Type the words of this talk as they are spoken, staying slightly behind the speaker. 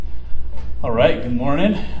All right, good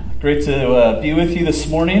morning. Great to be with you this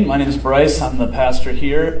morning. My name is Bryce. I'm the pastor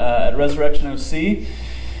here at Resurrection OC.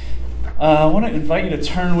 I want to invite you to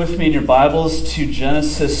turn with me in your Bibles to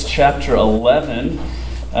Genesis chapter 11.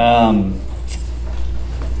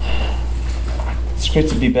 It's great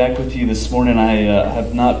to be back with you this morning. I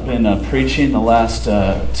have not been preaching the last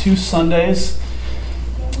 2 Sundays.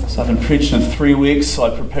 So I've been preaching in 3 weeks, so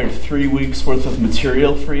I prepared 3 weeks worth of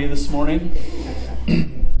material for you this morning.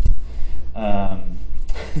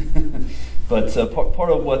 But part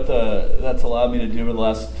of what that's allowed me to do over the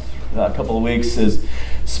last couple of weeks is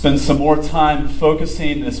spend some more time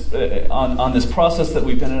focusing on this process that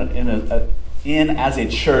we've been in as a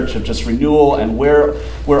church of just renewal and where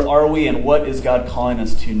are we and what is God calling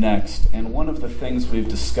us to next. And one of the things we've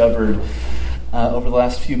discovered over the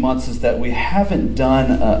last few months is that we haven't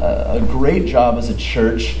done a great job as a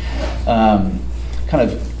church kind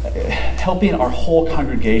of helping our whole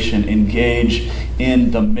congregation engage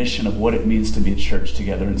in the mission of what it means to be a church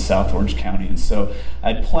together in South Orange County. And so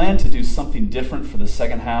I'd planned to do something different for the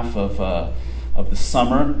second half of the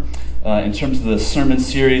summer in terms of the sermon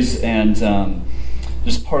series, and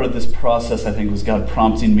just part of this process, I think, was God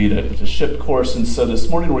prompting me to shift course. And so this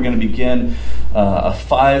morning we're going to begin a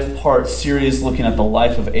 5-part series looking at the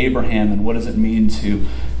life of Abraham and what does it mean to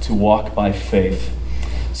walk by faith.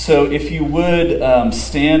 So if you would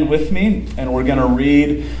stand with me, and we're going to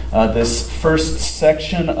read this first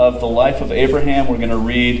section of the life of Abraham. We're going to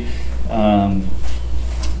read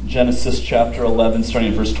Genesis chapter 11,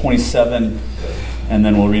 starting at verse 27, and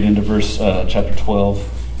then we'll read into chapter 12.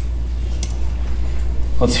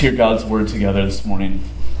 Let's hear God's word together this morning.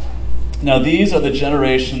 Now these are the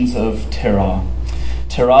generations of Terah.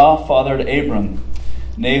 Terah fathered Abram,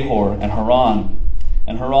 Nahor, and Haran.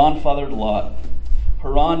 And Haran fathered Lot.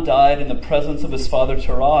 Haran died in the presence of his father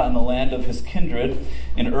Terah in the land of his kindred,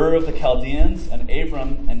 in Ur of the Chaldeans, and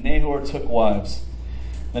Abram and Nahor took wives.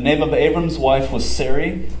 The name of Abram's wife was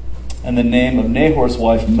Sarai, and the name of Nahor's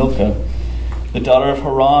wife Milcah, the daughter of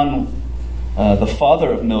Haran, the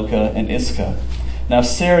father of Milcah and Iscah. Now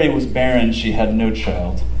Sarai was barren, she had no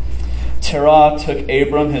child. Terah took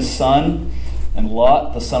Abram his son, and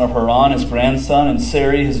Lot the son of Haran his grandson, and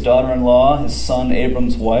Sarai his daughter-in-law, his son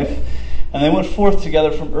Abram's wife. And they went forth together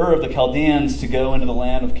from Ur of the Chaldeans to go into the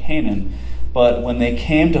land of Canaan. But when they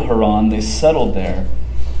came to Haran, they settled there.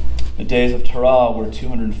 The days of Terah were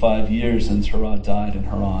 205 years, and Terah died in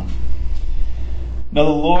Haran. Now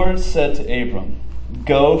the Lord said to Abram,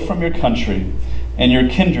 "Go from your country and your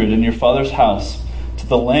kindred and your father's house to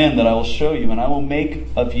the land that I will show you, and I will make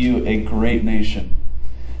of you a great nation.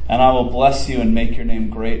 And I will bless you and make your name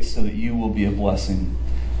great, so that you will be a blessing.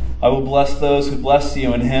 I will bless those who bless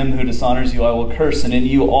you, and him who dishonors you I will curse, and in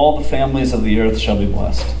you all the families of the earth shall be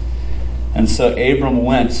blessed." And so Abram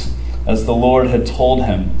went as the Lord had told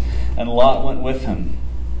him, and Lot went with him.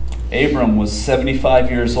 Abram was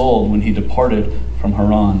 75 years old when he departed from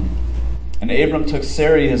Haran. And Abram took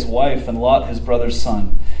Sarai his wife, and Lot his brother's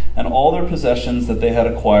son, and all their possessions that they had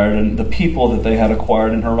acquired, and the people that they had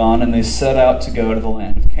acquired in Haran, and they set out to go to the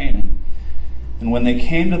land of Canaan. And when they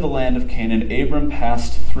came to the land of Canaan, Abram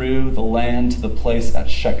passed through the land to the place at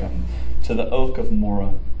Shechem, to the oak of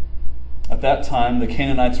Moreh. At that time the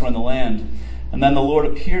Canaanites were in the land. And then the Lord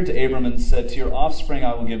appeared to Abram and said, "To your offspring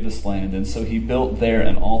I will give this land." And so he built there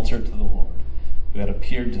an altar to the Lord, who had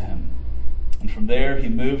appeared to him. And from there he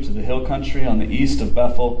moved to the hill country on the east of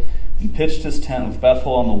Bethel, and pitched his tent with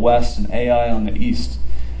Bethel on the west and Ai on the east.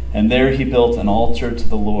 And there he built an altar to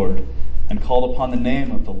the Lord, and called upon the name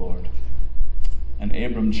of the Lord. And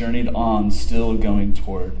Abram journeyed on, still going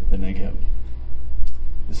toward the Negev.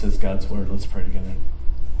 This is God's word. Let's pray together.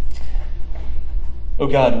 Oh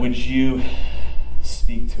God, would you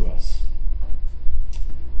speak to us?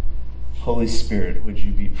 Holy Spirit, would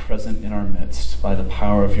you be present in our midst by the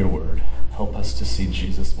power of your word? Help us to see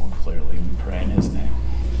Jesus more clearly. We pray in his name.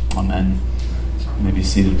 Amen. You may be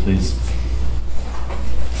seated, please.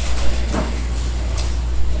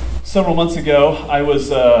 Several months ago, I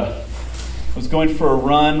was going for a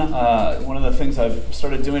run. One of the things I've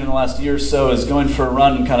started doing in the last year or so is going for a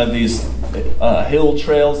run in kind of these hill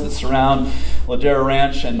trails that surround Ladera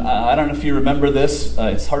Ranch. And I don't know if you remember this.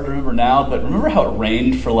 It's hard to remember now, but remember how it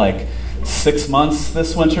rained for like 6 months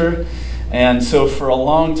this winter? And so for a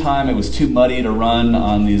long time it was too muddy to run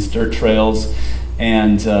on these dirt trails.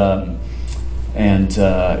 And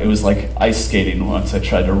it was like ice skating once I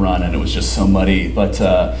tried to run, and it was just so muddy. But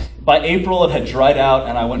by April, it had dried out,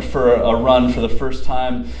 and I went for a run for the first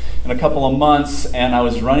time in a couple of months, and I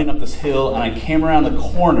was running up this hill, and I came around the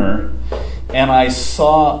corner, and I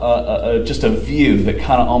saw just a view that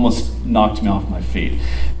kind of almost knocked me off my feet.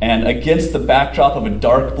 And against the backdrop of a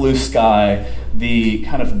dark blue sky, the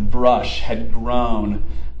kind of brush had grown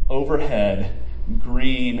overhead,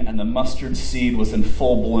 green, and the mustard seed was in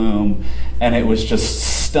full bloom, and it was just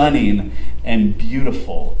stunning and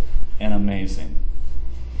beautiful and amazing.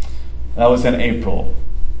 That was in April.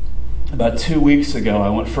 About 2 weeks ago, I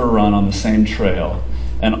went for a run on the same trail,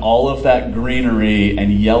 and all of that greenery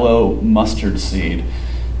and yellow mustard seed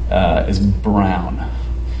is brown,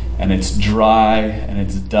 and it's dry, and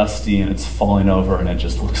it's dusty, and it's falling over, and it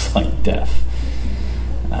just looks like death.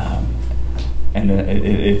 And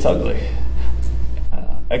it's ugly.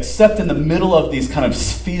 Except in the middle of these kind of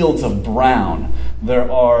fields of brown, there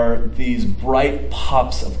are these bright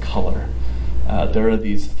pops of color. There are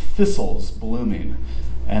these thistles blooming,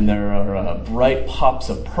 and there are bright pops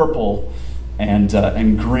of purple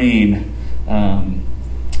and green. And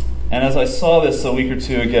as I saw this a week or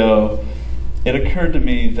two ago, it occurred to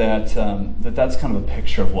me that that's kind of a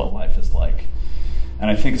picture of what life is like. And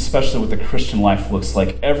I think especially what the Christian life looks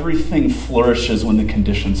like. Everything flourishes when the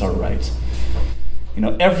conditions are right.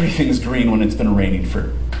 Everything's green when it's been raining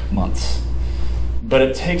for months. But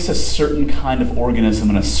it takes a certain kind of organism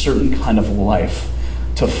and a certain kind of life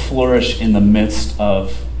to flourish in the midst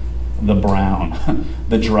of the brown,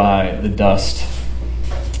 the dry, the dust.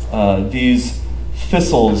 These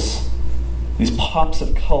thistles, these pops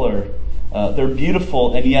of color, they're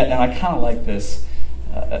beautiful, and I kind of like this.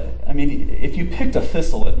 If you picked a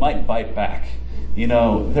thistle, it might bite back.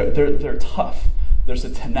 They're tough. There's a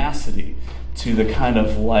tenacity to the kind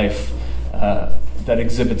of life that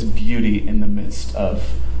exhibits beauty in the midst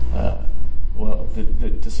of,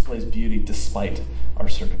 that displays beauty despite our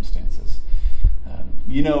circumstances.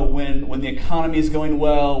 When the economy is going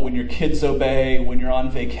well, when your kids obey, when you're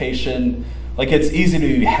on vacation, it's easy to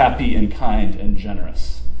be happy and kind and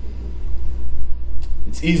generous.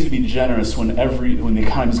 It's easy to be generous when the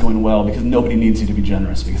economy is going well, because nobody needs you to be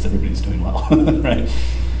generous because everybody's doing well, right?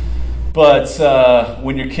 But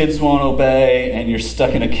when your kids won't obey and you're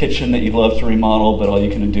stuck in a kitchen that you love to remodel, but all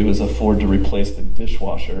you can do is afford to replace the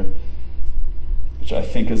dishwasher, which I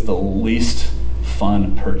think is the least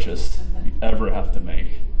fun purchase you ever have to make.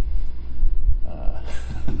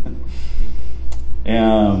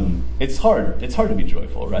 It's hard. It's hard to be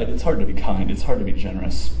joyful, right? It's hard to be kind. It's hard to be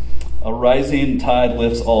generous. A rising tide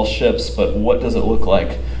lifts all ships, but what does it look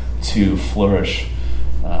like to flourish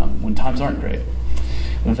when times aren't great?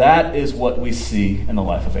 That is what we see in the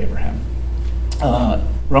life of Abraham.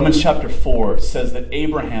 Romans chapter 4 says that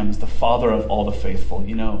Abraham is the father of all the faithful.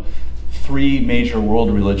 3 major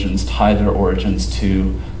world religions tie their origins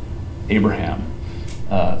to Abraham.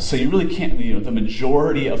 So you really can't, the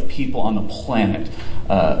majority of people on the planet,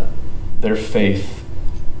 their faith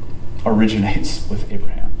originates with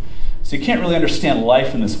Abraham. So you can't really understand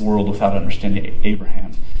life in this world without understanding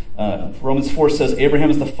Abraham. Romans 4 says,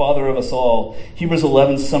 Abraham is the father of us all. Hebrews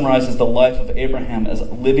 11 summarizes the life of Abraham as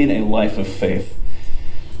living a life of faith.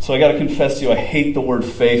 So I got to confess to you, I hate the word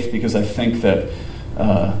faith because I think that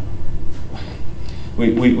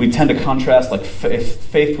we tend to contrast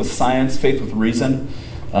faith with science, faith with reason.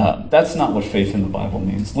 That's not what faith in the Bible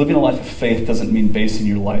means. Living a life of faith doesn't mean basing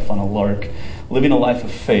your life on a lark. Living a life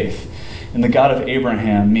of faith in the God of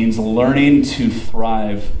Abraham means learning to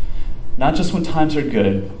thrive, not just when times are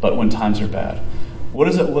good, but when times are bad. What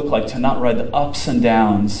does it look like to not ride the ups and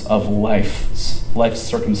downs of life's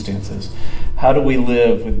circumstances? How do we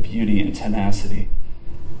live with beauty and tenacity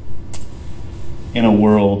in a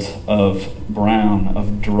world of brown,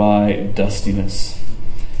 of dry dustiness?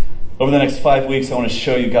 Over the next 5 weeks, I want to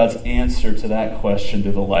show you God's answer to that question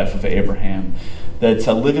through the life of Abraham. That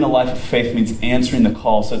living a life of faith means answering the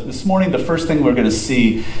call. So this morning, the first thing we're going to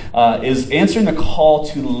see is answering the call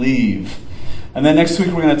to leave. And then next week,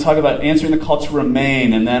 we're going to talk about answering the call to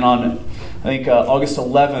remain. And then on, August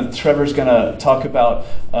 11th, Trevor's going to talk about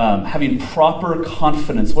having proper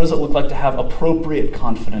confidence. What does it look like to have appropriate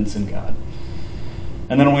confidence in God?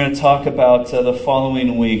 And then we're going to talk about the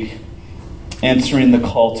following week, answering the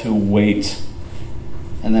call to wait.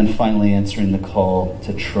 And then finally, answering the call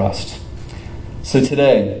to trust. So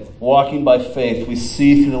today, walking by faith, we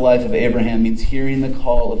see through the life of Abraham means hearing the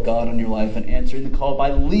call of God on your life and answering the call by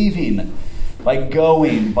leaving, by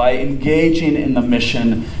going, by engaging in the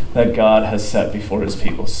mission that God has set before his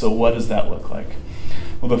people. So what does that look like?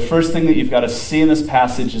 Well, the first thing that you've got to see in this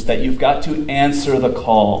passage is that you've got to answer the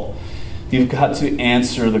call. You've got to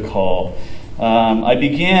answer the call. I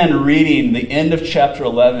began reading the end of chapter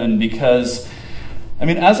 11 because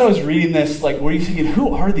as I was reading this, were you thinking,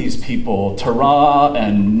 who are these people? Terah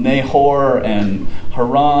and Nahor and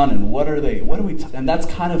Haran, and what are they? What do we? And that's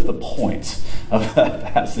kind of the point of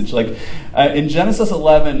that passage. Like in Genesis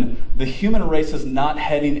 11, the human race is not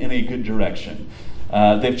heading in a good direction.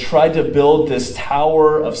 They've tried to build this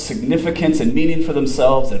tower of significance and meaning for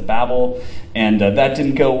themselves at Babel, and that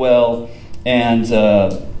didn't go well. And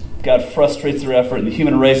God frustrates their effort, and the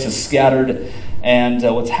human race is scattered. And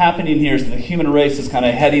what's happening here is that the human race is kind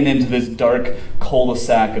of heading into this dark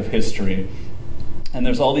cul-de-sac of history. And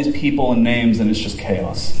there's all these people and names, and it's just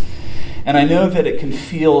chaos. And I know that it can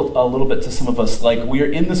feel a little bit to some of us like we are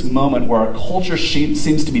in this moment where our culture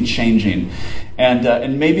seems to be changing.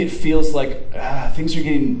 And maybe it feels like things are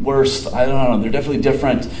getting worse. I don't know. They're definitely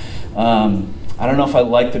different. I don't know if I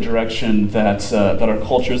like the direction that our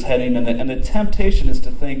culture is heading. And the temptation is to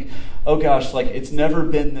think, oh gosh, like it's never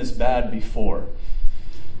been this bad before.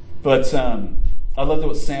 But I love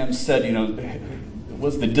what Sam said,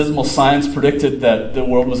 was the dismal science predicted that the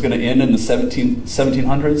world was going to end in the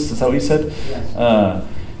 1700s? Is that what he said? Yes.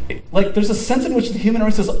 Like there's a sense in which the human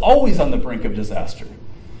race is always on the brink of disaster.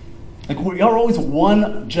 Like we are always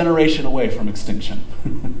one generation away from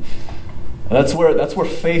extinction. That's where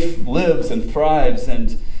faith lives and thrives,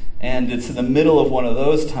 and it's in the middle of one of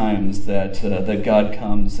those times that God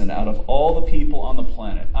comes, and out of all the people on the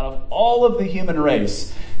planet, out of all of the human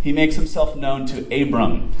race, he makes himself known to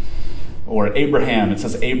Abram, or Abraham. It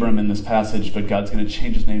says Abram in this passage, but God's going to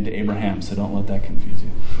change his name to Abraham, so don't let that confuse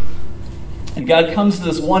you. And God comes to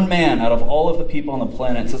this one man out of all of the people on the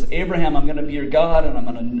planet and says, Abraham, I'm going to be your God, and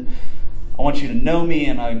I want you to know me,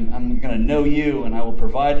 and I'm going to know you, and I will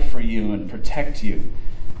provide for you and protect you.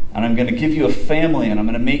 And I'm going to give you a family, and I'm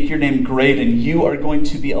going to make your name great, and you are going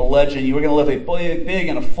to be a legend. You are going to live a big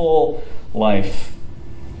and a full life.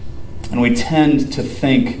 And we tend to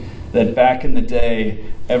think that back in the day,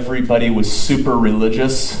 everybody was super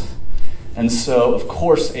religious. And so, of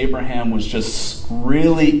course, Abraham was just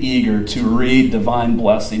really eager to read divine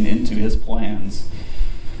blessing into his plans.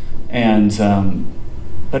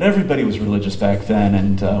 But everybody was religious back then,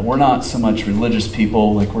 and we're not so much religious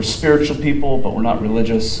people. Like, we're spiritual people, but we're not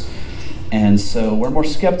religious. And so we're more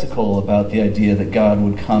skeptical about the idea that God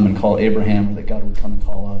would come and call Abraham, or that God would come and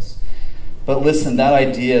call us. But listen, that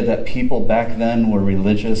idea that people back then were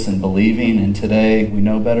religious and believing, and today we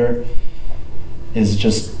know better, is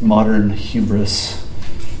just modern hubris.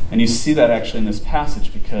 And you see that actually in this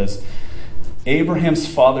passage, because Abraham's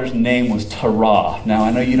father's name was Terah. Now,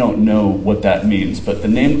 I know you don't know what that means, but the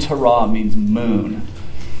name Terah means moon.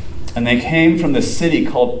 And they came from the city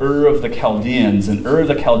called Ur of the Chaldeans, and Ur of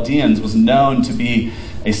the Chaldeans was known to be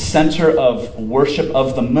a center of worship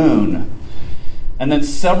of the moon. And then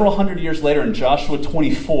several hundred years later in Joshua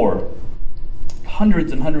 24,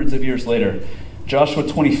 hundreds and hundreds of years later, Joshua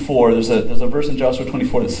 24, there's a verse in Joshua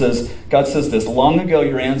 24 that says, God says this, long ago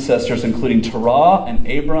your ancestors, including Terah and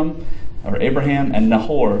Abraham and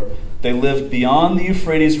Nahor, they lived beyond the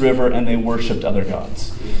Euphrates River and they worshipped other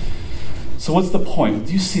gods. So what's the point?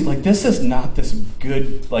 Do you see, like, this is not this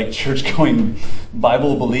good, like, church-going,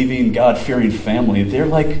 Bible-believing, God-fearing family.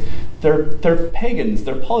 They're pagans.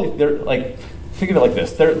 They're like, think of it like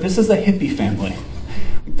this. This is a hippie family.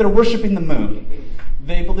 They're worshiping the moon.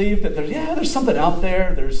 They believe that there's something out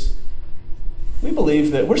there. We believe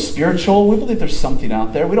that we're spiritual. We believe there's something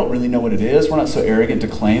out there. We don't really know what it is. We're not so arrogant to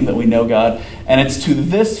claim that we know God. And it's to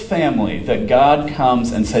this family that God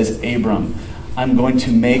comes and says, Abram, I'm going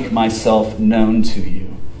to make myself known to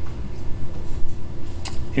you.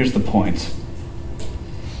 Here's the point.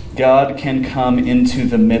 God can come into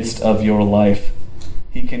the midst of your life.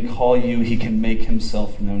 He can call you. He can make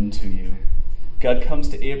himself known to you. God comes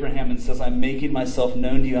to Abraham and says, I'm making myself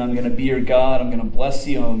known to you. I'm going to be your God. I'm going to bless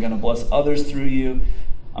you. I'm going to bless others through you.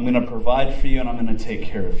 I'm going to provide for you, and I'm going to take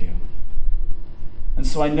care of you. And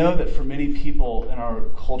so I know that for many people in our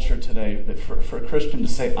culture today, that for a Christian to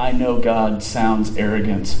say, I know God, sounds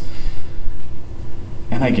arrogant.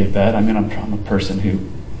 And I get that. I mean, I'm a person who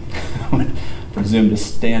would presume to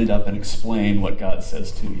stand up and explain what God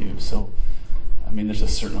says to you. So, I mean, there's a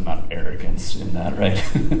certain amount of arrogance in that, right?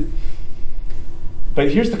 But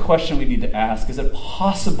here's the question we need to ask. Is it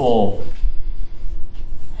possible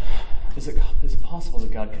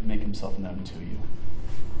that God could make himself known to you?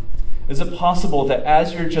 Is it possible that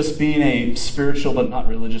as you're just being a spiritual but not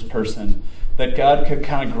religious person, that God could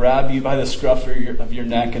kind of grab you by the scruff of your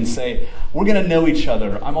neck and say, we're going to know each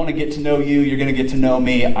other. I'm going to get to know you. You're going to get to know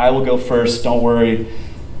me. I will go first. Don't worry.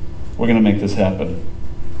 We're going to make this happen.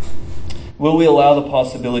 Will we allow the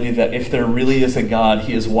possibility that if there really is a God,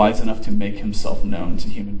 he is wise enough to make himself known to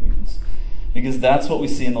human beings? Because that's what we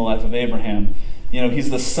see in the life of Abraham. He's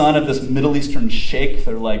the son of this Middle Eastern sheikh.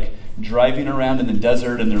 They're like driving around in the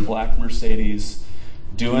desert in their black Mercedes.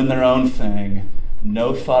 doing their own thing,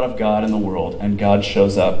 no thought of God in the world, and God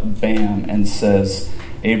shows up, bam, and says,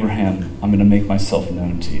 Abraham, I'm going to make myself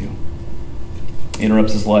known to you. He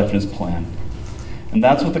interrupts his life and his plan. And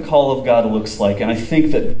that's what the call of God looks like. And I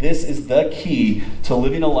think that this is the key to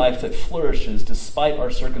living a life that flourishes despite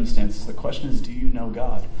our circumstances. The question is, do you know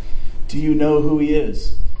God? Do you know who he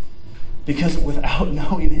is? Because without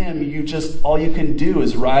knowing him, all you can do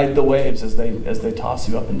is ride the waves as they toss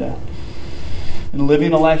you up and down. And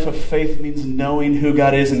living a life of faith means knowing who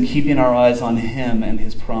God is and keeping our eyes on him and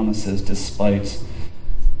his promises despite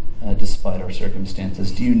our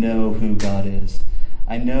circumstances. Do you know who God is?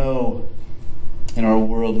 I know in our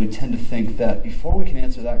world we tend to think that before we can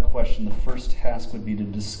answer that question, the first task would be to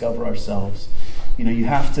discover ourselves. You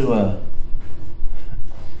have to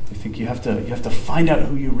you have to find out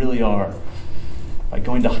who you really are by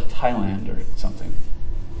going to Thailand or something.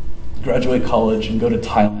 Graduate college and go to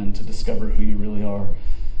Thailand to discover who you really are.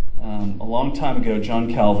 A long time ago,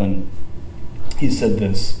 John Calvin, he said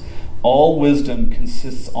this: all wisdom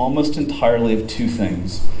consists almost entirely of two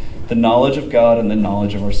things, the knowledge of God and the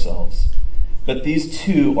knowledge of ourselves. But these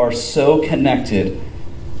two are so connected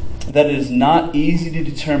that it is not easy to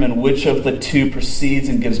determine which of the two proceeds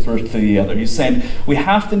and gives birth to the other. He's saying we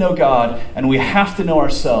have to know God and we have to know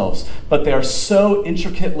ourselves, but they are so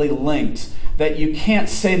intricately linked that you can't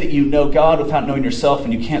say that you know God without knowing yourself,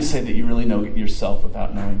 and you can't say that you really know yourself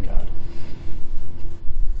without knowing God.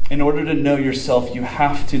 In order to know yourself, you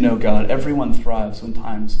have to know God. Everyone thrives when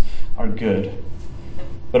times are good.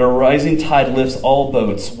 But a rising tide lifts all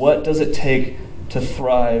boats. What does it take to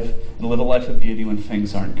thrive and live a life of beauty when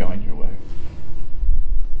things aren't going your way?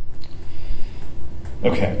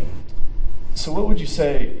 Okay. So what would you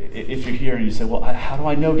say if you're here and you say, well, how do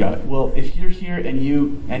I know God? Well, if you're here and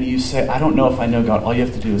you say, I don't know if I know God, all you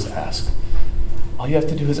have to do is ask. All you have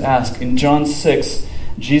to do is ask. In John 6,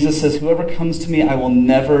 Jesus says, whoever comes to me, I will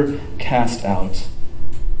never cast out.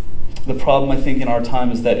 The problem, I think, in our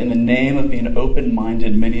time is that in the name of being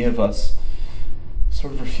open-minded, many of us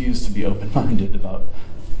sort of refuse to be open-minded about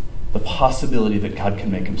the possibility that God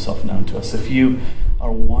can make himself known to us. If you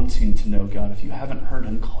are wanting to know God, if you haven't heard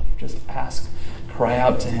him call you, just ask, cry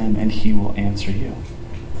out to him, and he will answer you.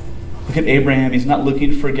 Look at Abraham. He's not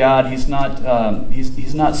looking for God. He's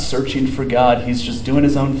not searching for God. He's just doing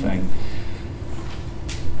his own thing.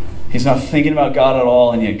 He's not thinking about God at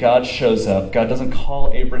all, and yet God shows up. God doesn't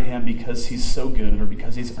call Abraham because he's so good or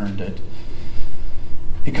because he's earned it.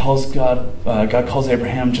 God calls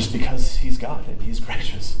Abraham just because he's God and he's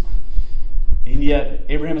gracious. And yet,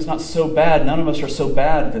 Abraham is not so bad. None of us are so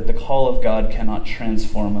bad that the call of God cannot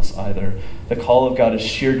transform us either. The call of God is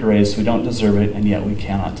sheer grace. We don't deserve it, and yet we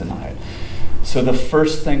cannot deny it. So the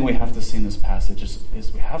first thing we have to see in this passage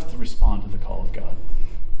is we have to respond to the call of God.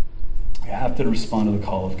 We have to respond to the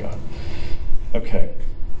call of God. Okay.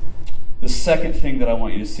 The second thing that I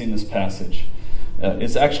want you to see in this passage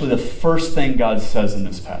is actually the first thing God says in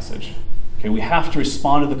this passage. Okay, we have to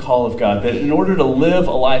respond to the call of God. That in order to live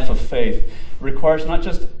a life of faith, it requires not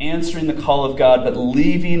just answering the call of God, but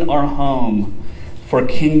leaving our home for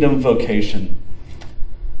kingdom vocation.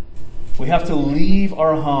 We have to leave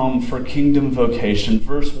our home for kingdom vocation.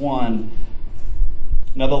 Verse 1,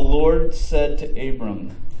 now the Lord said to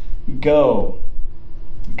Abram, Go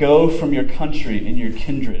from your country and your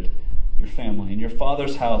kindred, your family, and your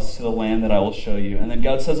father's house to the land that I will show you. And then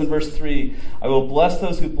God says in verse 3, I will bless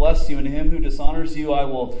those who bless you, and him who dishonors you I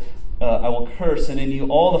will curse, and in you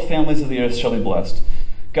all the families of the earth shall be blessed.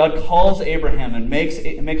 God calls Abraham and makes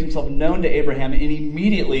himself known to Abraham, and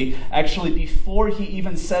immediately, actually before he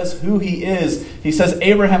even says who he is, he says,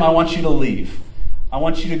 Abraham, I want you to leave. I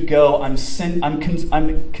want you to go. I'm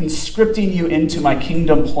conscripting you into my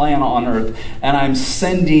kingdom plan on earth, and I'm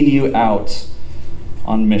sending you out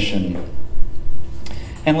on mission.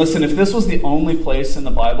 And listen, if this was the only place in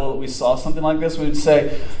the Bible that we saw something like this, we would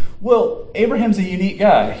say, well, Abraham's a unique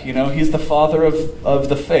guy. He's the father of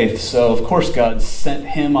the faith, so of course God sent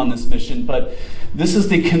him on this mission. But this is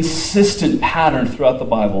the consistent pattern throughout the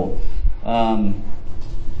Bible.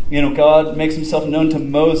 God makes himself known to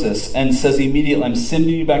Moses and says immediately, I'm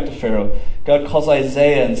sending you back to Pharaoh. God calls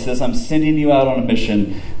Isaiah and says, I'm sending you out on a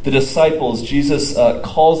mission. The disciples, Jesus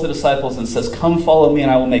calls the disciples and says, come follow me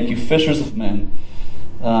and I will make you fishers of men.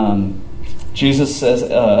 Jesus says,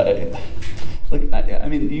 you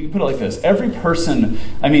can put it like this. Every person,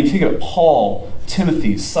 think of it, Paul,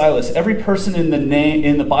 Timothy, Silas, every person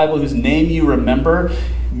in the Bible whose name you remember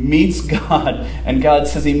meets God, and God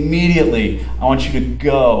says immediately, I want you to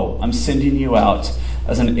go. I'm sending you out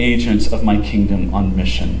as an agent of my kingdom on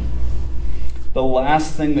mission. The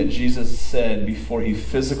last thing that Jesus said before he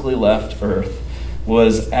physically left earth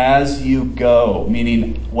was as you go,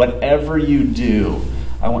 meaning whatever you do,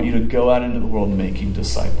 I want you to go out into the world making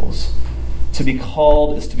disciples. To be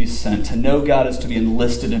called is to be sent. To know God is to be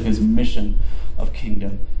enlisted in his mission of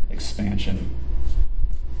kingdom expansion.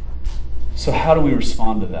 So how do we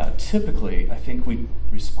respond to that? Typically, I think we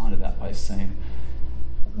respond to that by saying,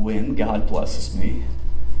 when God blesses me,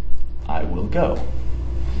 I will go.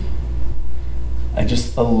 And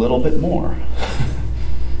just a little bit more.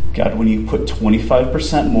 God, when you put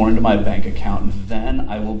 25% more into my bank account, then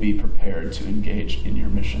I will be prepared to engage in your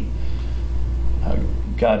mission.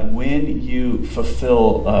 God, when you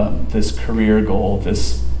fulfill this career goal,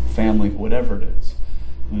 this family, whatever it is,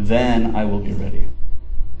 then I will be ready.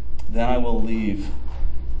 Then I will leave.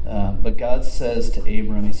 But God says to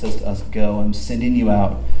Abram, he says to us, go, I'm sending you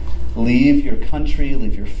out. Leave your country,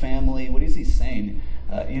 leave your family. What is he saying?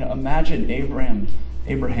 Imagine Abraham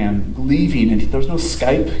leaving, and there was no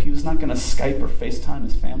Skype. He was not going to Skype or FaceTime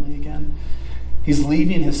his family again. He's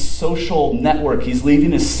leaving his social network. He's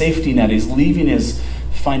leaving his safety net. He's leaving his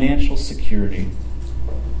financial security.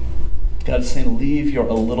 God's saying, leave your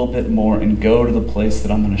a little bit more and go to the place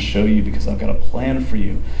that I'm going to show you, because I've got a plan for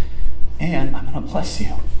you. And I'm going to bless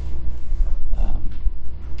you.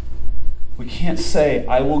 We can't say,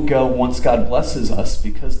 I will go once God blesses us,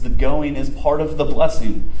 because the going is part of the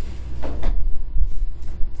blessing.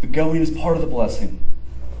 The going is part of the blessing.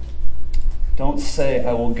 Don't say,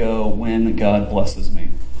 I will go when God blesses me.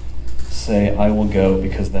 Say, I will go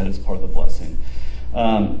because that is part of the blessing.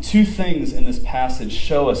 Two things in this passage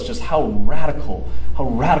show us just how radical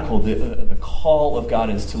the call of God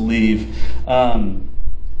is to leave.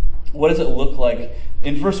 What does it look like?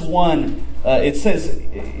 In verse 1, it says,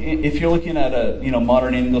 if you're looking at a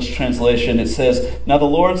modern English translation, it says, now the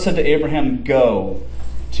Lord said to Abraham, go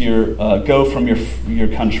from your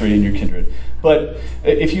country and your kindred. But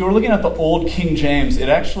if you were looking at the old King James, it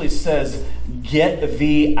actually says, get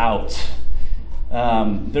thee out.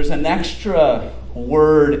 There's an extra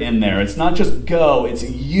word in there. It's not just go, it's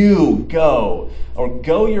you go, or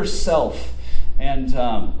go yourself. And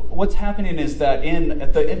what's happening is that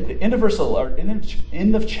at the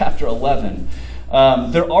end of chapter 11,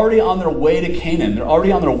 they're already on their way to Canaan. They're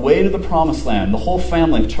already on their way to the promised land. The whole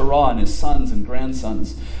family of Terah and his sons and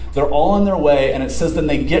grandsons. They're all on their way, and it says then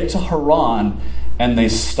they get to Haran and they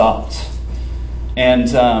stopped. And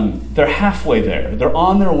they're halfway there. They're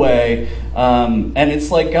on their way, and it's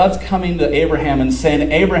like God's coming to Abraham and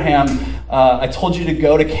saying, Abraham, I told you to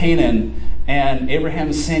go to Canaan. And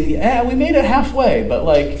Abraham's saying, yeah, we made it halfway,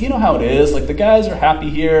 but you know how it is. The guys are happy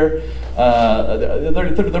here.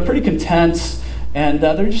 They're pretty content, and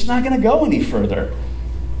they're just not going to go any further.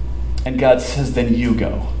 And God says, then you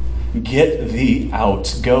go. Get thee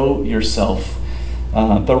out. Go yourself.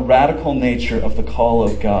 The radical nature of the call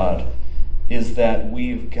of God is that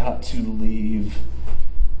we've got to leave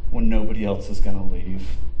when nobody else is going to leave.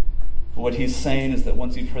 What he's saying is that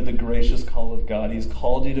once you've heard the gracious call of God, he's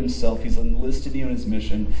called you to himself, he's enlisted you in his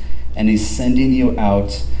mission, and he's sending you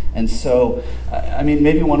out. And so,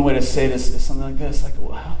 maybe one way to say this is something like this,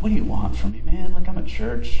 what do you want from me, man? I'm at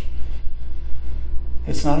church.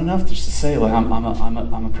 It's not enough just to say, I'm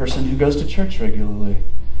a person who goes to church regularly.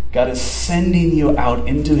 God is sending you out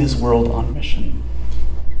into his world on mission.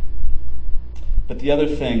 But the other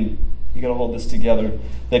thing, you got to hold this together,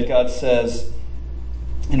 that God says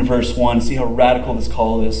in verse 1, see how radical this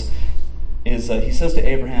call is he says to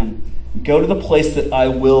Abraham, go to the place that I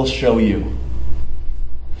will show you.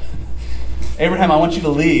 Abraham, I want you to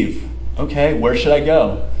leave. Okay, where should I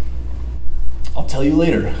go? I'll tell you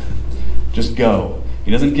later. Just go.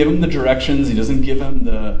 He doesn't give him the directions. He doesn't give him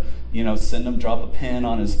the, send him, drop a pin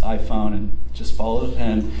on his iPhone and just follow the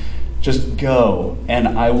pin. Just go, and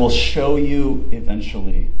I will show you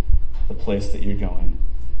eventually the place that you're going.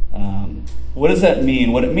 What does that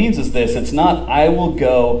mean? What it means is this. It's not, I will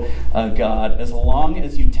go, God, as long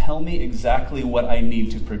as you tell me exactly what I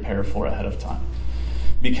need to prepare for ahead of time.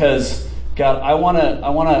 Because, God,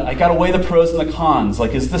 I got to weigh the pros and the cons.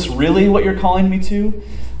 Is this really what you're calling me to?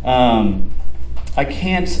 I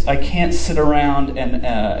can't sit around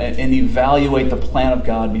and evaluate the plan of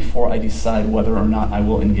God before I decide whether or not I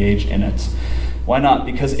will engage in it. Why not?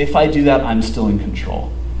 Because if I do that, I'm still in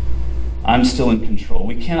control. I'm still in control.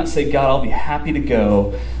 We cannot say, God, I'll be happy to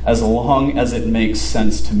go as long as it makes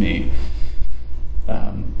sense to me.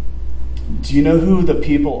 Do you know who the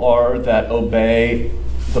people are that obey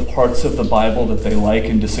the parts of the Bible that they like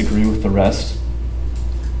and disagree with the rest?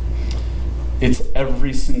 It's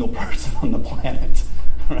every single person on the planet,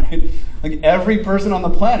 right? Like every person on the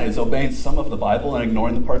planet is obeying some of the Bible and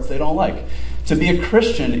ignoring the parts they don't like. To be a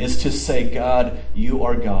Christian is to say, God, you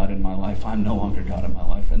are God in my life. I'm no longer God in my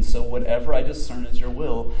life. And so whatever I discern as your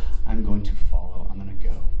will, I'm going to follow. I'm going to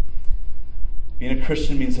go. Being a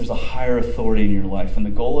Christian means there's a higher authority in your life. And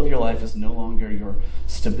the goal of your life is no longer your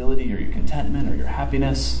stability or your contentment or your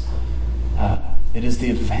happiness. It is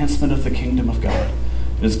the advancement of the kingdom of God.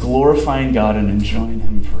 It is glorifying God and enjoying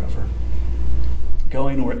him forever.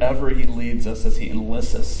 Going wherever he leads us as he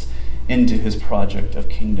enlists us into his project of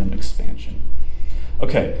kingdom expansion.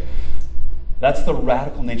 Okay, that's the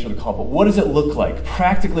radical nature of the call. But what does it look like?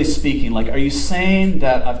 Practically speaking, like, are you saying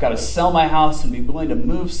that I've got to sell my house and be willing to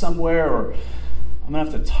move somewhere, or I'm going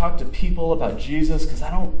to have to talk to people about Jesus? Because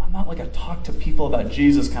I'm not like a talk to people about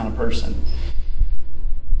Jesus kind of person.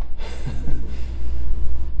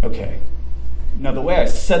 Okay. Now, the way I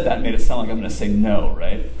said that made it sound like I'm going to say no,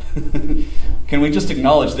 right? Can we just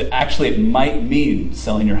acknowledge that actually it might mean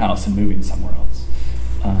selling your house and moving somewhere else?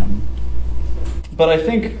 But I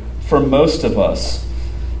think for most of us,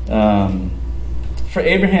 for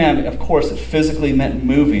Abraham, of course, it physically meant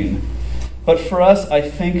moving. But for us, I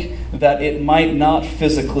think that it might not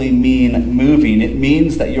physically mean moving. It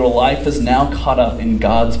means that your life is now caught up in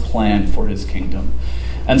God's plan for his kingdom.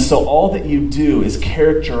 And so all that you do is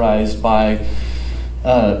characterized by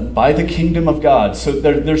the kingdom of God. So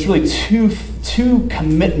there's really two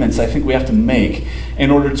commitments I think we have to make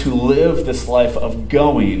in order to live this life of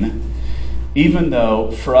going, even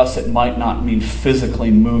though for us it might not mean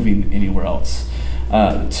physically moving anywhere else.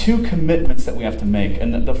 Two commitments that we have to make.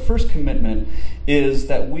 And the first commitment is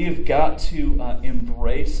that we've got to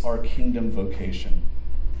embrace our kingdom vocation.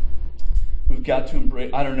 We've got to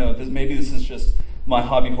embrace, I don't know, maybe this is just my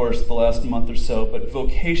hobby horse the last month or so, but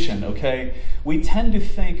vocation, okay? We tend to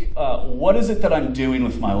think, what is it that I'm doing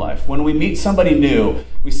with my life? When we meet somebody new,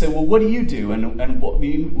 we say, well, what do you do? And what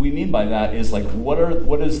we mean by that is like, what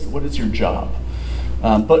is your job?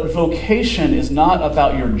 But vocation is not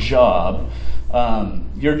about your job.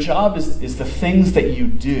 Your job is the things that you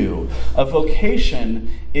do. A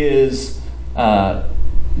vocation is the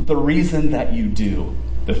reason that you do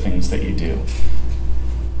the things that you do.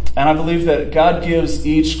 And I believe that God gives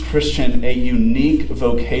each Christian a unique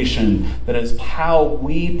vocation that is how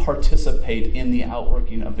we participate in the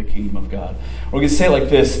outworking of the kingdom of God. Or we can say it like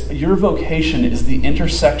this: your vocation is the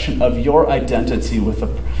intersection of your identity with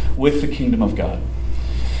the kingdom of God.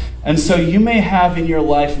 And so you may have in your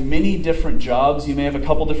life many different jobs. You may have a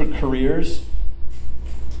couple different careers.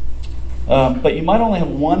 But you might only have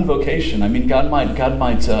one vocation. I mean, God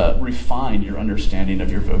might refine your understanding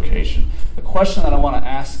of your vocation. The question that I want to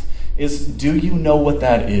ask is, do you know what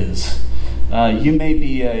that is? You may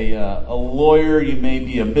be a lawyer, you may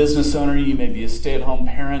be a business owner, you may be a stay-at-home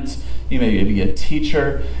parent, you may be a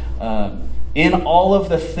teacher. In all of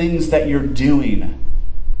the things that you're doing,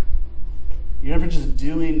 you're never just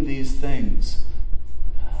doing these things.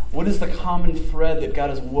 What is the common thread that God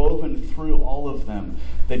has woven through all of them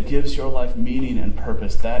that gives your life meaning and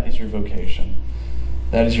purpose? That is your vocation.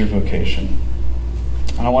 That is your vocation.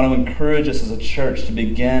 And I want to encourage us as a church to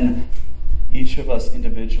begin, each of us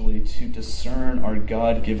individually, to discern our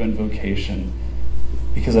God-given vocation,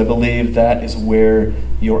 because I believe that is where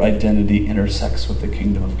your identity intersects with the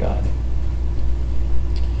kingdom of God.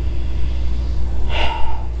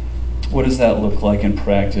 What does that look like in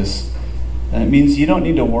practice? And it means you don't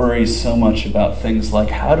need to worry so much about things like,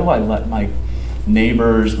 how do I let my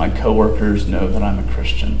neighbors, my coworkers know that I'm a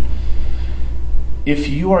Christian? If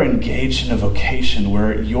you are engaged in a vocation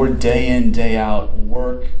where your day in, day out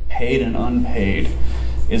work, paid and unpaid,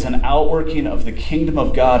 is an outworking of the kingdom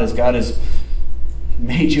of God as God has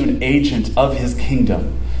made you an agent of his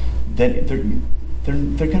kingdom, then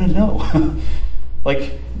they're going to know.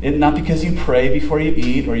 Like, not because you pray before you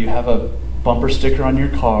eat, or you have a bumper sticker on your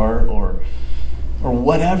car, or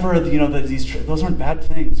whatever, those aren't bad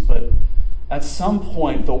things, but at some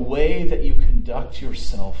point, the way that you conduct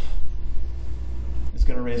yourself is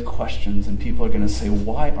going to raise questions, and people are going to say,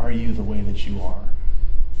 why are you the way that you are?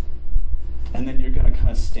 And then you're going to kind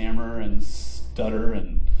of stammer and stutter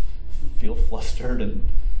and feel flustered and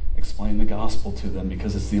explain the gospel to them,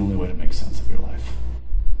 because it's the only way to make sense of your life.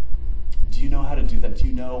 Do you know how to do that? Do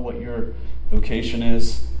you know what your vocation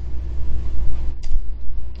is?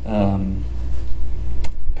 Come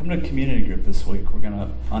to a community group this week. We're going to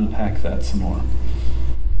unpack that some more.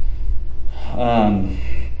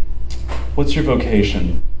 What's your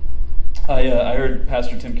vocation? I heard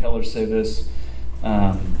Pastor Tim Keller say this.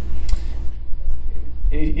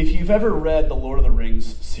 If you've ever read the Lord of the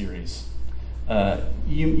Rings series,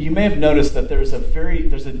 You may have noticed that there's a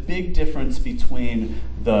big difference between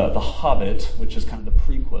the Hobbit, which is kind of the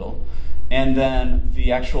prequel, and then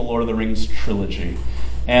the actual Lord of the Rings trilogy.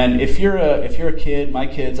 And if you're a kid, my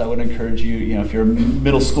kids, I would encourage you, if you're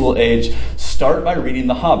middle school age, start by reading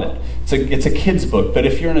The Hobbit. It's a kid's book, but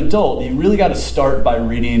if you're an adult, you really got to start by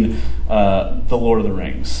reading the Lord of the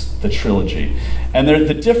Rings, the trilogy. And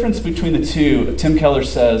the difference between the two, Tim Keller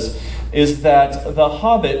says, is that The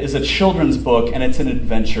Hobbit is a children's book and it's an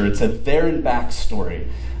adventure. It's a there and back story.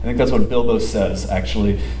 I think that's what Bilbo says,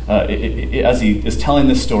 actually, as he is telling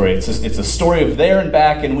this story. It's a story of there and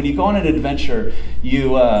back, and when you go on an adventure, you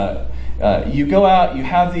go out, you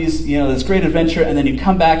have these, this great adventure, and then you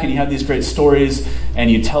come back and you have these great stories, and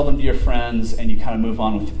you tell them to your friends, and you kind of move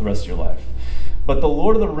on with the rest of your life. But the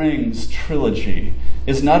Lord of the Rings trilogy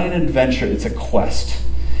is not an adventure, it's a quest.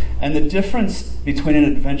 And the difference between an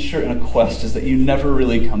adventure and a quest is that you never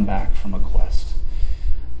really come back from a quest.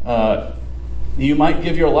 You might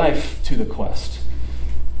give your life to the quest.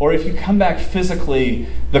 Or if you come back physically,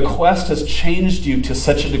 the quest has changed you to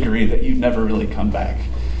such a degree that you never really come back.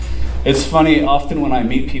 It's funny, often when I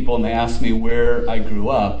meet people and they ask me where I grew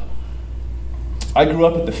up at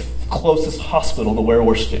the closest hospital to where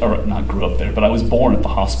not grew up there, but I was born at the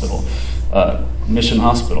hospital, Mission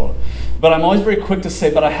Hospital. But I'm always very quick to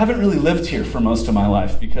say, but I haven't really lived here for most of my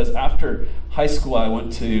life, because after high school I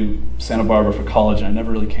went to Santa Barbara for college and I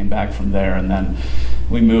never really came back from there. And then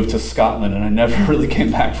we moved to Scotland and I never really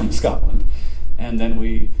came back from Scotland. And then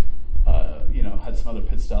we had some other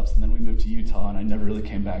pit stops, and then we moved to Utah and I never really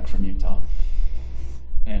came back from Utah.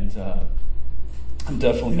 And I'm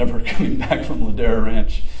definitely never coming back from Ladera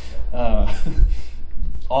Ranch.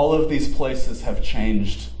 All of these places have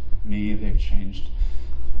changed me. They've changed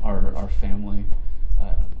our family.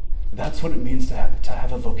 That's what it means to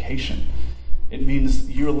have a vocation. It means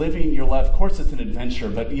you're living your life. Of course, it's an adventure,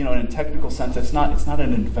 but in a technical sense, it's not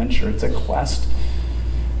an adventure. It's a quest.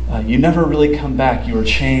 You never really come back. You are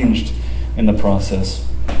changed in the process.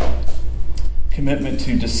 Commitment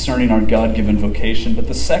to discerning our God-given vocation. But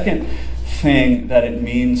the second thing that it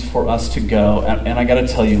means for us to go, and I got to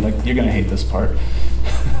tell you, you're going to hate this part.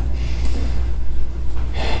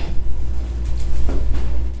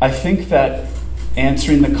 I think that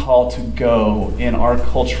answering the call to go in our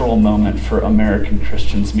cultural moment for American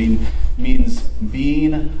Christians means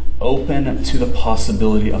being open to the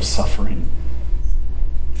possibility of suffering.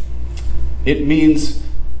 It means,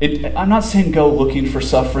 I'm not saying go looking for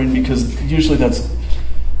suffering, because usually that's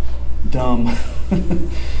dumb.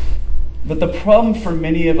 But the problem for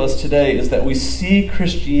many of us today is that we see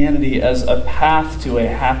Christianity as a path to a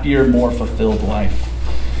happier, more fulfilled life.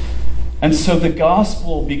 And so the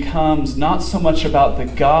gospel becomes not so much about the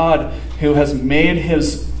God who has made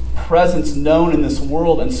his presence known in this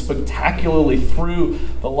world and spectacularly through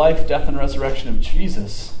the life, death, and resurrection of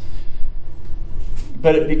Jesus,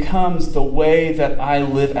 but it becomes the way that I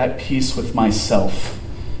live at peace with myself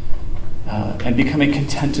and become a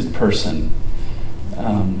contented person.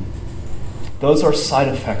 Those are side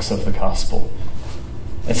effects of the gospel.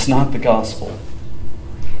 It's not the gospel.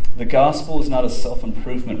 The gospel is not a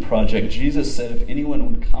self-improvement project. Jesus said, if anyone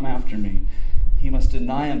would come after me, he must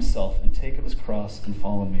deny himself and take up his cross and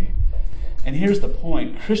follow me. And here's the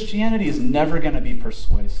point. Christianity is never going to be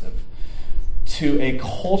persuasive to a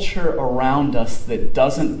culture around us that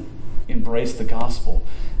doesn't embrace the gospel,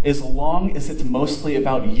 as long as it's mostly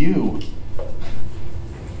about you.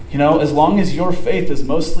 As long as your faith is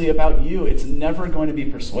mostly about you, it's never going to be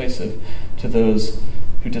persuasive to those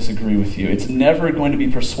who disagree with you. It's never going to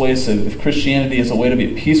be persuasive if Christianity is a way to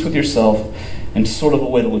be at peace with yourself and sort of a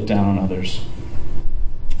way to look down on others.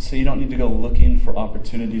 So you don't need to go looking for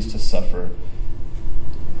opportunities to suffer.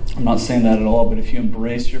 I'm not saying that at all, but if you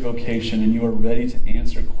embrace your vocation and you are ready to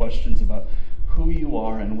answer questions about who you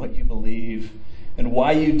are and what you believe and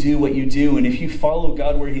why you do what you do, and if you follow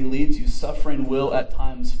God where he leads you, suffering will at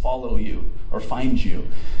times follow you or find you.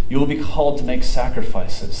 You will be called to make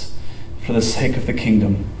sacrifices for the sake of the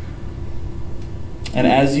kingdom. And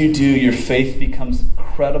as you do, your faith becomes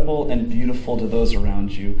credible and beautiful to those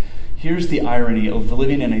around you. Here's the irony of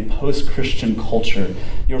living in a post-Christian culture.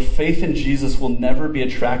 Your faith in Jesus will never be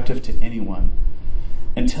attractive to anyone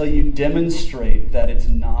until you demonstrate that it's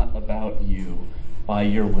not about you by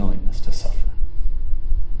your willingness to suffer.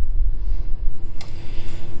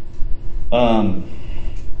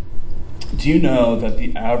 Do you know that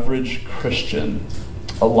the average Christian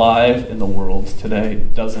alive in the world today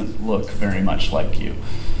doesn't look very much like you?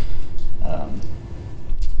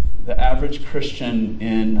 The average Christian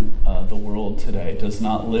in the world today does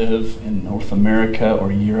not live in North America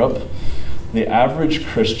or Europe. The average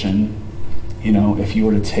Christian if you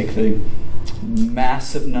were to take the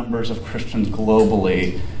massive numbers of Christians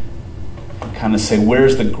globally, kind of say,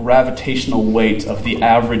 where's the gravitational weight of the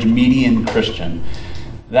average median Christian?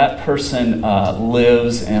 That person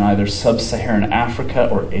lives in either sub-Saharan Africa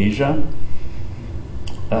or Asia.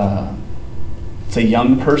 It's a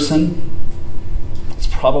young person. It's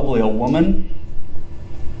probably a woman.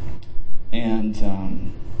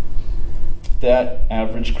 And that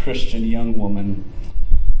average Christian young woman,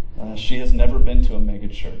 she has never been to a mega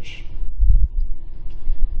church.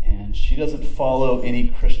 And she doesn't follow any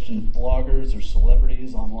Christian bloggers or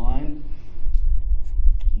celebrities online.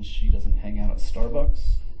 And she doesn't hang out at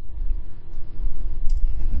Starbucks.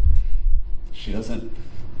 She doesn't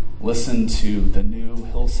listen to the new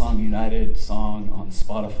Hillsong United song on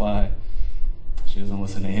Spotify. She doesn't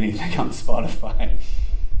listen to anything on Spotify.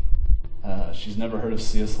 She's never heard of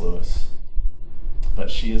C.S. Lewis.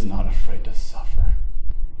 But she is not afraid to suffer.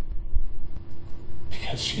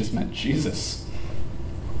 Because she has met Jesus.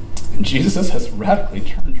 And Jesus has radically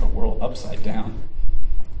turned her world upside down.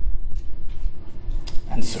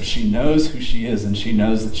 And so she knows who she is, and she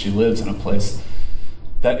knows that she lives in a place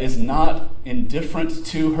that is not indifferent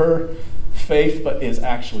to her faith, but is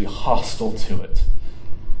actually hostile to it.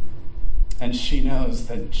 And she knows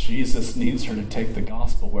that Jesus needs her to take the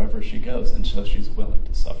gospel wherever she goes, and so she's willing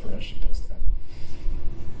to suffer as she does that.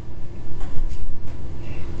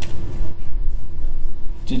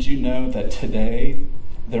 Did you know that today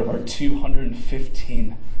there are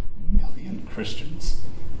 215 million Christians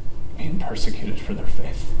being persecuted for their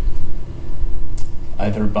faith?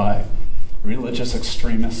 Either by religious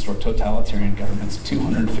extremists or totalitarian governments.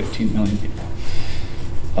 215 million people.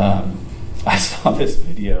 I saw this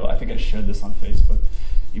video. I think I shared this on Facebook.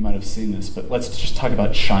 You might have seen this, but let's just talk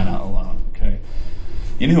about China alone, okay?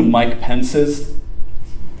 You know who Mike Pence is?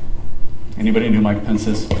 Anybody know who Mike Pence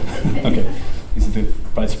is? Okay. He's the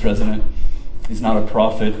vice president. He's not a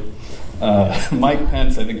prophet. Mike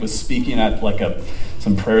Pence, I think, was speaking at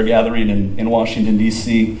some prayer gathering in Washington,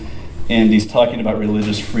 D.C., and he's talking about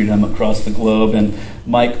religious freedom across the globe. And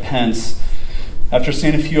Mike Pence, after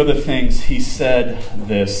saying a few other things, he said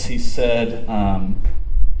this. He said,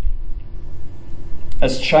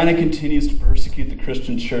 as China continues to persecute the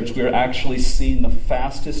Christian church, we are actually seeing the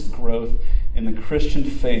fastest growth in the Christian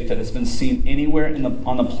faith that has been seen anywhere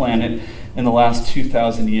on the planet in the last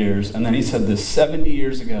 2,000 years. And then he said this, 70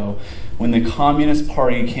 years ago, when the Communist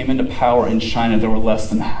Party came into power in China, there were less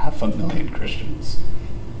than 500,000 Christians.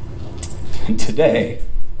 And today,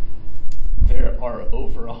 there are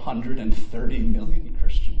over 130 million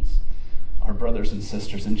Christians, our brothers and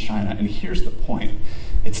sisters in China. And here's the point.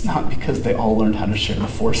 It's not because they all learned how to share the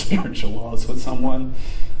 4 spiritual laws with someone,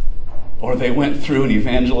 or they went through an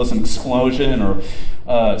evangelism explosion, or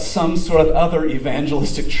some sort of other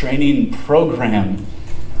evangelistic training program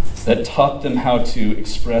that taught them how to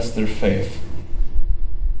express their faith.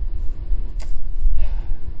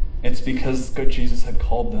 It's because Jesus had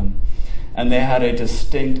called them. And they had a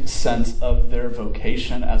distinct sense of their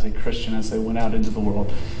vocation as a Christian as they went out into the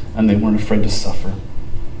world, and they weren't afraid to suffer.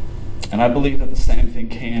 And I believe that the same thing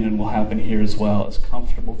can and will happen here as well, as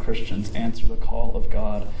comfortable Christians answer the call of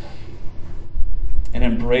God and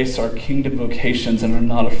embrace our kingdom vocations and are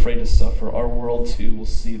not afraid to suffer. Our world too will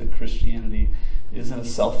see that Christianity isn't a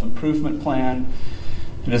self-improvement plan.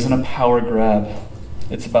 It isn't a power grab.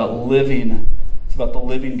 It's about living. It's about the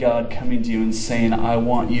living God coming to you and saying, I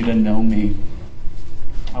want you to know me.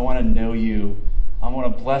 I want to know you. I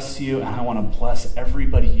want to bless you, and I want to bless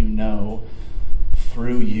everybody you know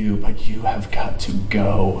through you, but you have got to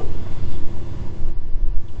go.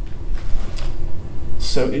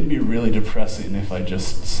 So it'd be really depressing if I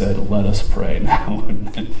just said, let us pray now,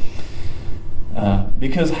 wouldn't it?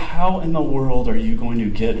 Because how in the world are you going to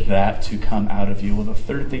get that to come out of you? Well, the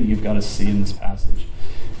third thing you've got to see in this passage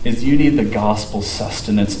is you need the gospel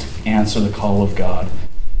sustenance to answer the call of God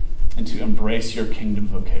and to embrace your kingdom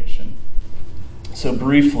vocation. So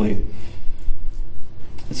briefly,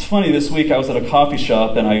 it's funny, this week I was at a coffee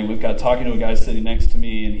shop and I got talking to a guy sitting next to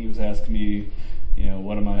me, and he was asking me,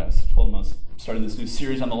 what am I? I told him I was starting this new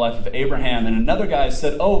series on the life of Abraham, and another guy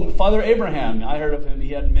said, oh, Father Abraham, I heard of him,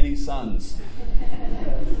 he had many sons.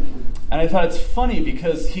 And I thought it's funny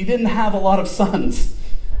because he didn't have a lot of sons.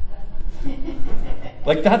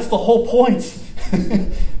 That's the whole point. I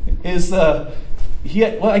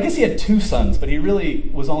guess he had 2 sons, but he really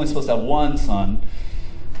was only supposed to have 1 son.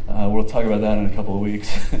 We'll talk about that in a couple of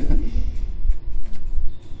weeks.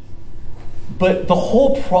 But the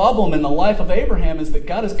whole problem in the life of Abraham is that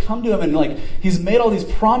God has come to him and he's made all these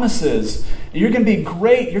promises. You're going to be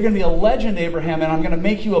great. You're going to be a legend, Abraham, and I'm going to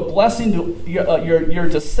make you a blessing. Your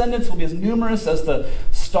descendants will be as numerous as the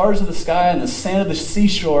stars of the sky and the sand of the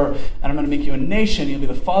seashore, and I'm going to make you a nation. You'll be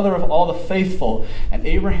the father of all the faithful. And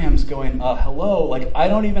Abraham's going, hello, I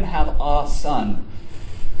don't even have a son.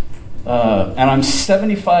 And I'm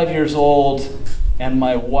 75 years old, and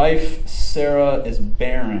my wife, Sarah, is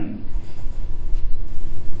barren.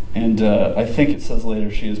 And I think it says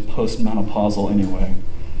later she is postmenopausal anyway.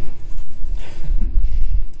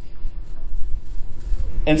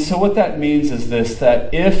 And so what that means is this,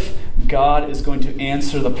 that if God is going to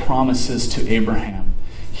answer the promises to Abraham,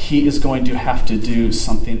 he is going to have to do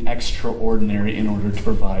something extraordinary in order to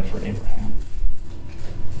provide for Abraham.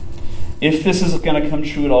 If this is going to come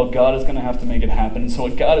true at all, God is going to have to make it happen. And so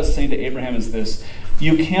what God is saying to Abraham is this: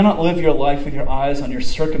 you cannot live your life with your eyes on your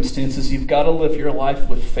circumstances. You've got to live your life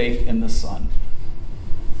with faith in the Son.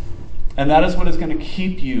 And that is what is going to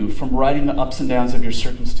keep you from riding the ups and downs of your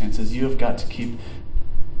circumstances. You have got to keep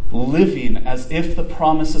living as if the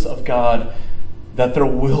promises of God that there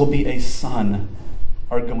will be a son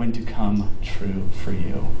are going to come true for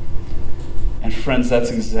you. And friends,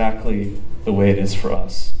 that's exactly the way it is for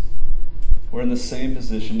us. We're in the same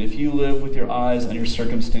position. If you live with your eyes on your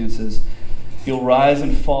circumstances, you'll rise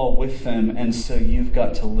and fall with them, and so you've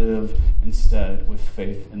got to live instead with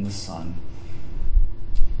faith in the Son.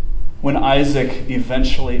 When Isaac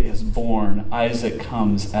eventually is born, Isaac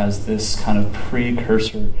comes as this kind of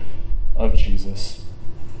precursor of Jesus.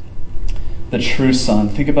 The true Son.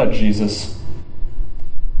 Think about Jesus.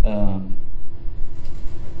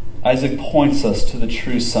 Isaac points us to the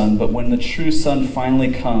true Son, but when the true Son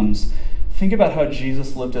finally comes, think about how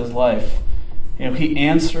Jesus lived his life. He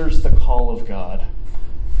answers the call of God.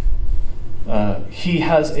 He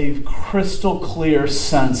has a crystal clear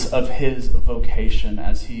sense of his vocation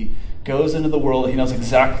as he goes into the world. He knows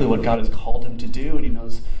exactly what God has called him to do, and he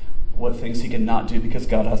knows what things he cannot do because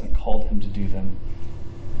God hasn't called him to do them.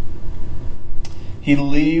 He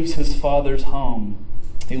leaves his Father's home.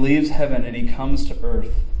 He leaves heaven and he comes to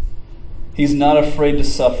earth. He's not afraid to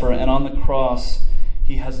suffer, and on the cross,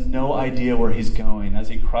 he has no idea where he's going as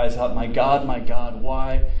he cries out, my God,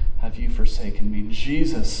 why have you forsaken me?"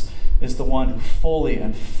 Jesus is the one who fully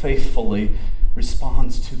and faithfully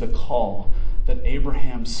responds to the call that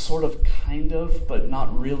Abraham sort of, kind of, but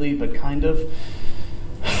not really, but kind of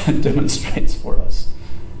demonstrates for us.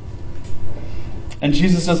 And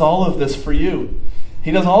Jesus does all of this for you.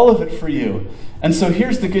 He does all of it for you. And so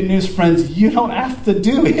here's the good news, friends. You don't have to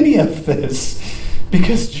do any of this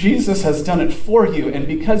because Jesus has done it for you. And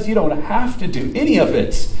because you don't have to do any of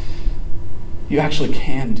it, you actually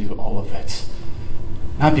can do all of it.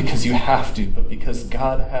 Not because you have to, but because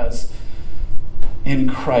God has, in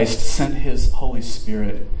Christ, sent his Holy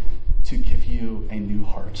Spirit to give you a new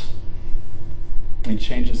heart. And he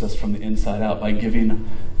changes us from the inside out by giving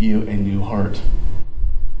you a new heart.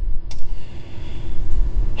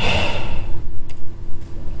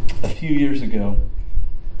 A few years ago,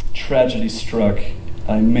 tragedy struck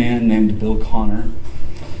a man named Bill Connor.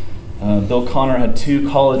 Bill Connor had 2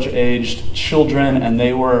 college-aged children, and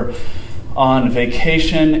they were on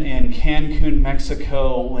vacation in Cancun,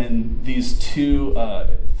 Mexico, when these 2,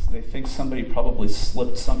 they think somebody probably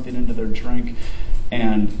slipped something into their drink,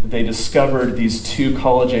 and they discovered these 2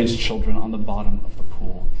 college-aged children on the bottom of the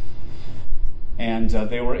pool. And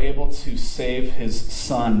they were able to save his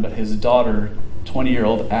son, but his daughter,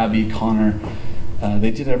 20-year-old Abby Connor, they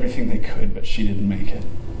did everything they could, but she didn't make it.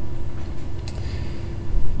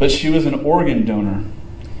 But she was an organ donor,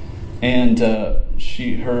 and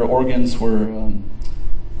her organs were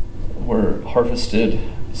harvested.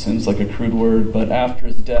 Seems like a crude word, but after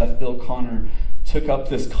his death, Bill Connor took up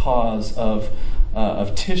this cause of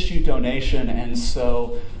tissue donation, and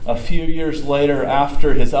so a few years later,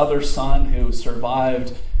 after his other son, who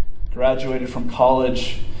survived, graduated from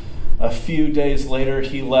college, a few days later,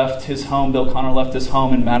 he left his home. Bill Connor left his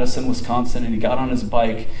home in Madison, Wisconsin, and he got on his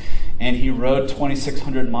bike and he rode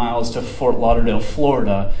 2,600 miles to Fort Lauderdale,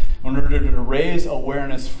 Florida, in order to raise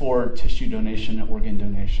awareness for tissue donation and organ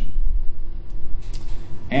donation.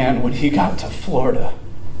 And when he got to Florida,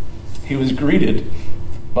 he was greeted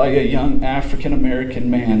by a young African-American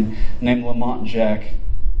man named Lamont Jack.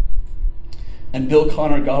 And Bill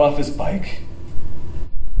Connor got off his bike,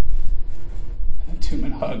 and the 2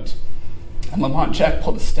 men hugged. And Lamont Jack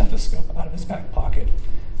pulled a stethoscope out of his back pocket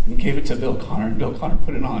and gave it to Bill Connor, and Bill Connor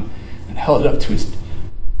put it on and held it up to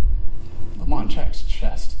Lamont Jack's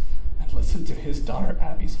chest and listened to his daughter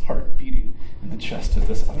Abby's heart beating in the chest of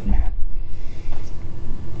this other man.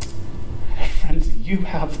 Friends, you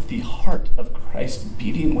have the heart of Christ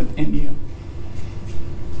beating within you.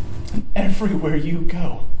 And everywhere you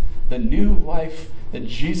go, the new life that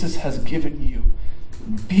Jesus has given you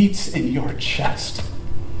beats in your chest.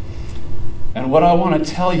 And what I want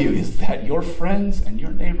to tell you is that your friends and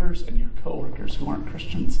your neighbors and your coworkers who aren't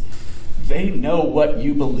Christians, they know what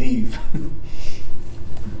you believe.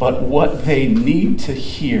 But what they need to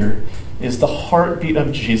hear is the heartbeat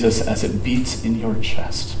of Jesus as it beats in your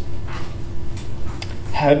chest.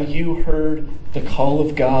 Have you heard the call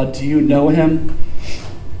of God? Do you know him?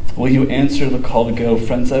 Will you answer the call to go?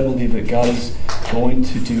 Friends, I believe that God is going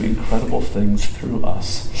to do incredible things through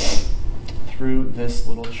us, through this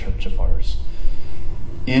little church of ours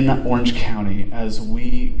in Orange County as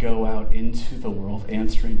we go out into the world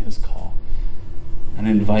answering his call and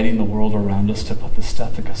inviting the world around us to put the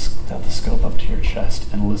stethoscope up to your chest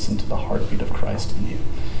and listen to the heartbeat of Christ in you.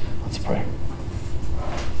 Let's pray.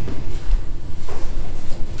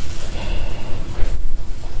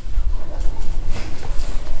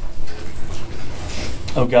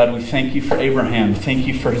 Oh God, we thank you for Abraham. Thank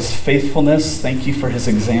you for his faithfulness. Thank you for his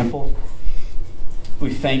example. We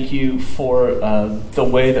thank you for the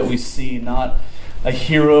way that we see not a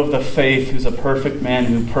hero of the faith who's a perfect man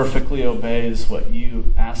who perfectly obeys what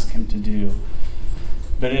you ask him to do,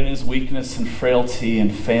 but in his weakness and frailty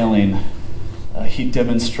and failing, he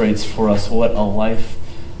demonstrates for us what a life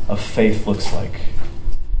of faith looks like.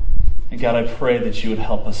 And God, I pray that you would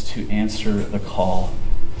help us to answer the call,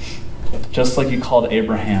 just like you called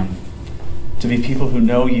Abraham, to be people who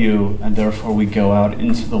know you, and therefore we go out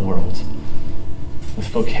into the world with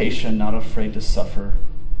vocation, not afraid to suffer,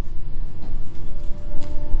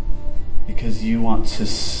 because you want to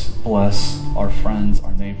bless our friends,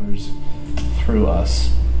 our neighbors, through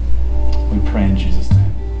us. We pray in Jesus' name.